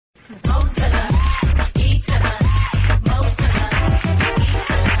Love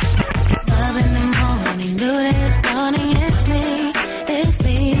in the morning, do this morning, it's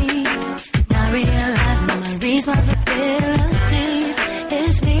me. Not realizing my responsibilities,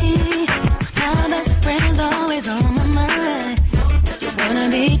 it's me. My best friend's always on my mind. You wanna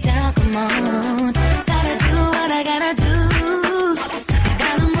be down, come on. Gotta do what I gotta do.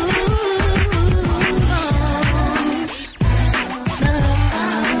 Gotta move.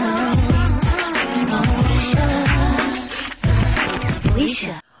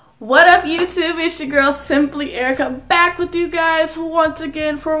 Moesha. What up YouTube, it's your girl Simply Airicha back with you guys once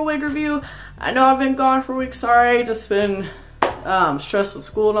again for a wig review. I know I've been gone for a week, sorry, just been stressed with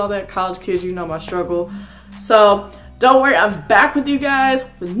school and all that. College kids, you know my struggle. So don't worry, I'm back with you guys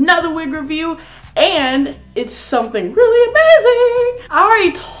with another wig review, and it's something really amazing. I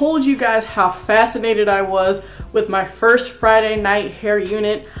already told you guys how fascinated I was with my first Friday night hair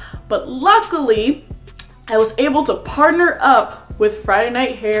unit, but luckily I was able to partner up with Friday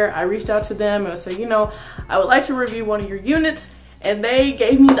Night Hair. I reached out to them and I said, you know, I would like to review one of your units, and they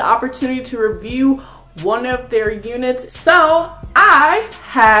gave me the opportunity to review one of their units. So I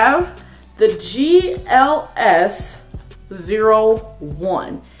have the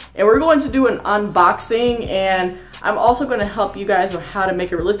GLS01, and we're going to do an unboxing, and I'm also going to help you guys on how to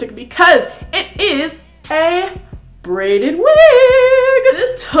make it realistic because it is a braided wig.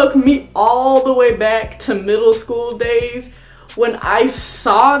 This took me all the way back to middle school days when I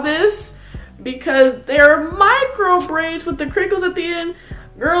saw this, because they're micro braids with the crinkles at the end.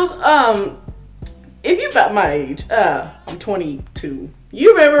 Girls, if you about my age, I'm 22.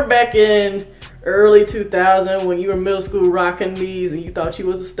 You remember back in early 2000 when you were middle school rocking these and you thought you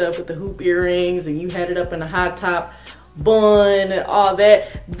was the stuff with the hoop earrings and you had it up in a high top bun and all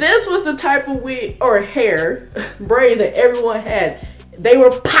that. This was the type of wig or hair braids that everyone had. They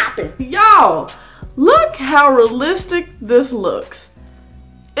were popping. Y'all, look how realistic this looks.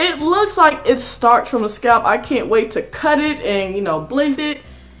 It looks like it starts from the scalp. I can't wait to cut it and, you know, blend it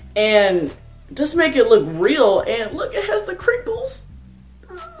and just make it look real. And look, it has the crinkles.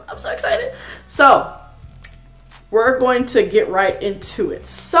 I'm so excited. So we're going to get right into it.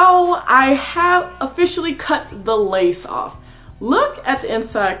 So I have officially cut the lace off. Look at the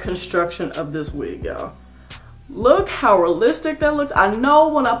inside construction of this wig, y'all. Look how realistic that looks. I know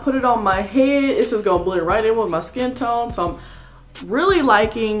when I put it on my head, it's just gonna blend right in with my skin tone. So I'm really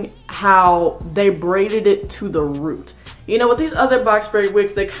liking how they braided it to the root. You know, with these other box braid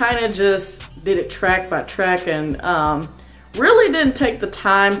wigs, they kind of just did it track by track and really didn't take the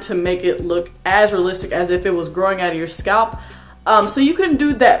time to make it look as realistic as if it was growing out of your scalp. So you can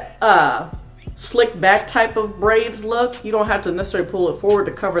do that slick back type of braids look. You don't have to necessarily pull it forward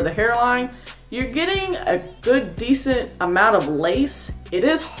to cover the hairline. You're getting a good, decent amount of lace. It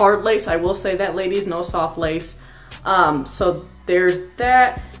is hard lace, I will say that, ladies, no soft lace. So there's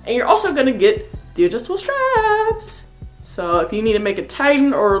that. And you're also gonna get the adjustable straps. So if you need to make it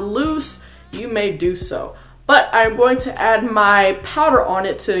tighten or loose, you may do so. But I'm going to add my powder on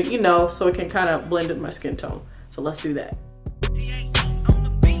it to, you know, so it can kind of blend in my skin tone. So let's do that.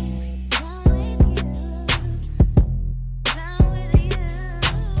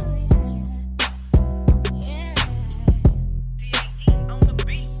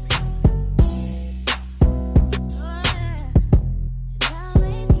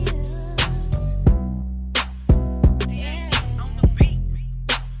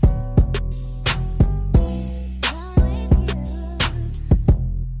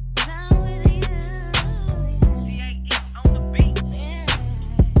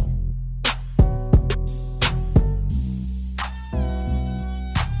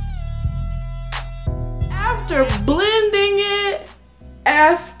 After blending it,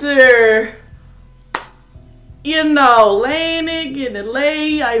 after, you know, laying it, getting it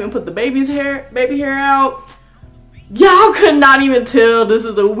laid, I even put the baby hair out. Y'all could not even tell this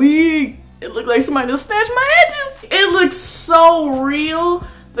is a wig. It looked like somebody just snatched my edges. It looks so real.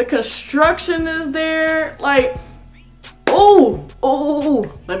 The construction is there. Like, oh,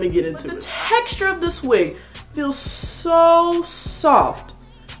 let me get into it. The texture of this wig feels so soft.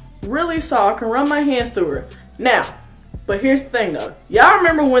 Really soft. I can run my hands through her. Now, but here's the thing though. Y'all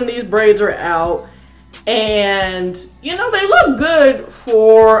remember when these braids were out and, you know, they look good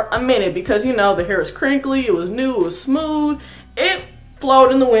for a minute because, you know, the hair was crinkly, it was new, it was smooth, it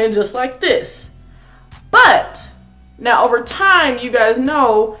flowed in the wind just like this. But now over time, you guys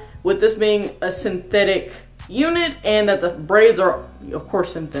know, with this being a synthetic unit and that the braids are, of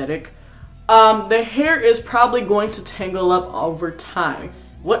course, synthetic, the hair is probably going to tangle up over time.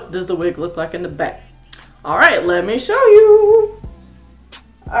 What does the wig look like in the back? All right, let me show you.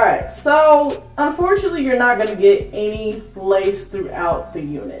 Alright, so unfortunately you're not going to get any lace throughout the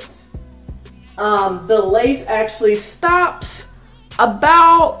unit. The lace actually stops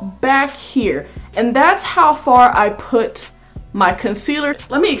about back here, and that's how far I put my concealer.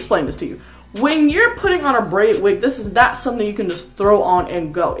 Let me explain this to you. When you're putting on a braided wig, this is not something you can just throw on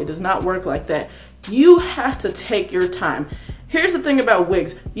and go. It does not work like that. You have to take your time. Here's the thing about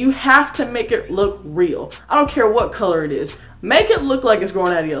wigs. You have to make it look real. I don't care what color it is. Make it look like it's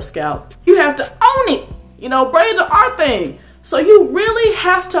growing out of your scalp. You have to own it. You know, braids are our thing. So you really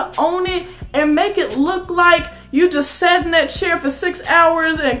have to own it and make it look like you just sat in that chair for 6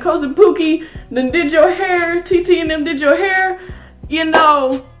 hours and Coach and Pookie then did your hair, TT and them did your hair. You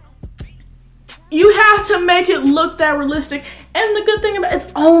know, you have to make it look that realistic. And the good thing about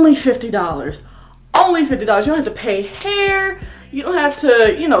it's only $50. Only $50. You don't have to pay hair. You don't have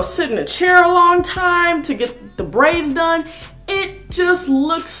to, you know, sit in a chair a long time to get the braids done. It just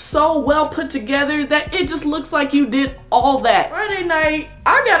looks so well put together that it just looks like you did all that. Friday night,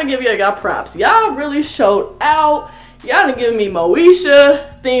 I gotta give y'all props. Y'all really showed out. Y'all done giving me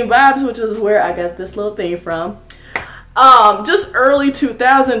Moesha theme vibes, which is where I got this little theme from. Just early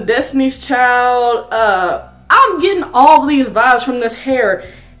 2000 Destiny's Child. I'm getting all these vibes from this hair,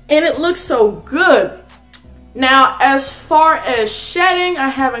 and it looks so good. Now, as far as shedding, I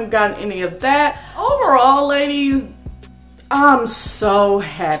haven't gotten any of that. Overall, ladies, I'm so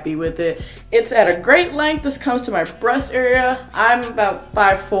happy with it. It's at a great length. This comes to my breast area. I'm about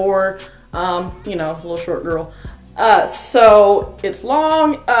 5'4", you know, a little short girl. So it's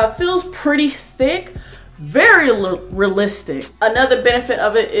long, feels pretty thick, very realistic. Another benefit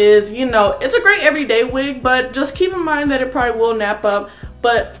of it is, you know, it's a great everyday wig, but just keep in mind that it probably will nap up.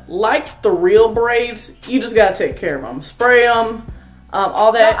 But like the real braids, you just gotta take care of them. Spray them,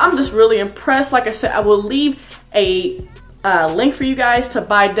 all that. I'm just really impressed. Like I said, I will leave a link for you guys to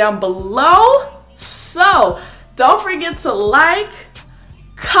buy down below. So don't forget to like,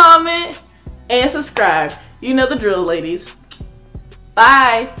 comment, and subscribe. You know the drill, ladies.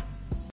 Bye.